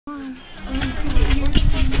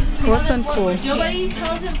What's uncool? Nobody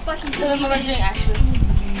tells him fucking tell them what we're doing, actually.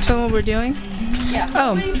 Tell them what we're doing? Yeah.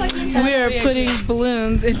 Oh, we are putting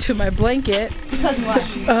balloons into my blanket. Because what?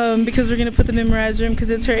 Because we're gonna put them in Mariah's room because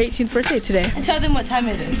it's her 18th birthday today. And tell them what time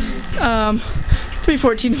it is.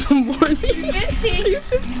 3:14 in the morning. 3:15.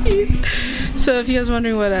 3:15. So if you guys are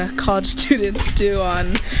wondering what college students do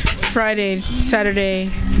on Friday,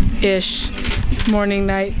 Saturday-ish, morning,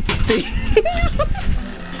 night thing.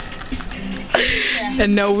 Yeah.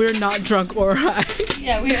 And no, we're not drunk or high.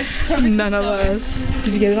 Yeah, we are. None of us.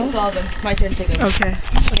 Did you get it all? All of them. My turn to take them. Okay.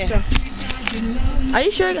 Okay. Are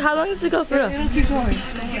you sure? How long does it go for real? It'll keep going.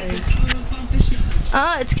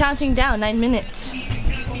 It's counting down. 9 minutes.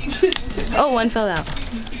 Oh, one fell out.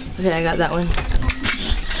 Okay, I got that one.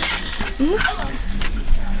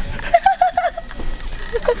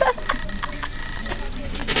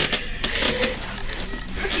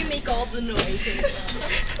 You make all the noises.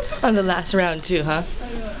 On the last round too, huh?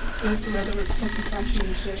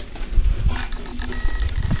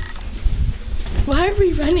 Why are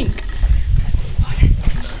we running?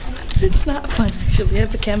 It's not fun. Actually, we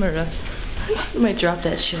have the camera. We might drop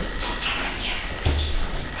that shit.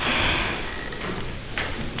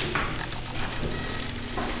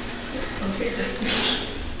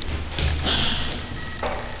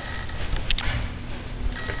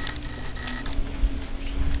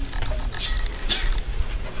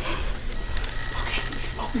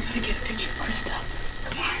 We gotta get a picture of our stuff.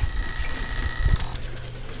 Come on.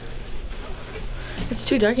 It's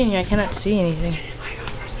too dark in here. I cannot see anything.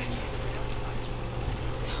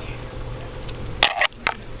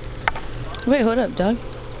 Wait, hold up, dog.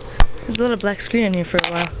 There's a little black screen in here for a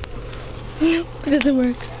while. No, it doesn't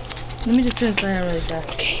work. Let me just turn this light on really fast.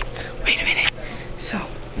 Okay, wait a minute. So,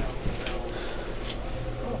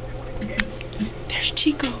 there's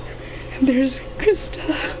Chico, and there's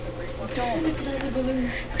Krista. Don't.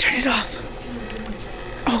 Turn it off.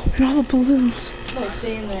 Oh, and all the balloons. No,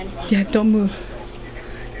 stay in there. Yeah, don't move.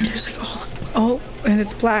 There's like oh, and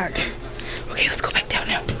it's black. Okay, let's go back down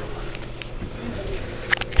now.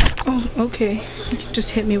 Oh, okay. You just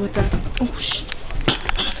hit me with that. Oh, shit.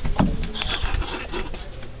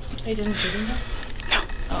 Are you done shooting that? No.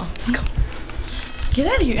 Oh. Let's go. Get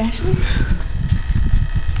out of here, Ashley.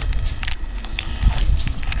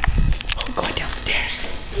 Oh, going downstairs.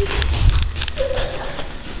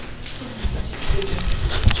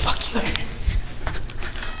 Fuck you. Look.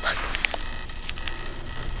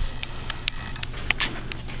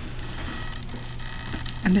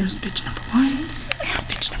 And there's bitch number 1 and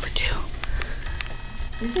bitch number 2.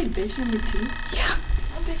 Did you say bitch number 2? Yeah.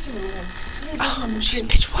 I'm bitch number 1. Oh, she's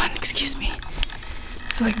bitch 1, excuse me.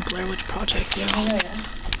 It's like Blair Witch Project, you know? Oh, yeah.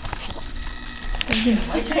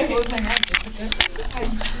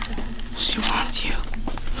 She wants you.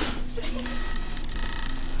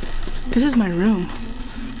 This is my room.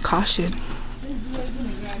 Caution.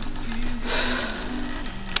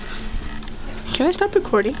 Can I stop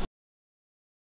recording?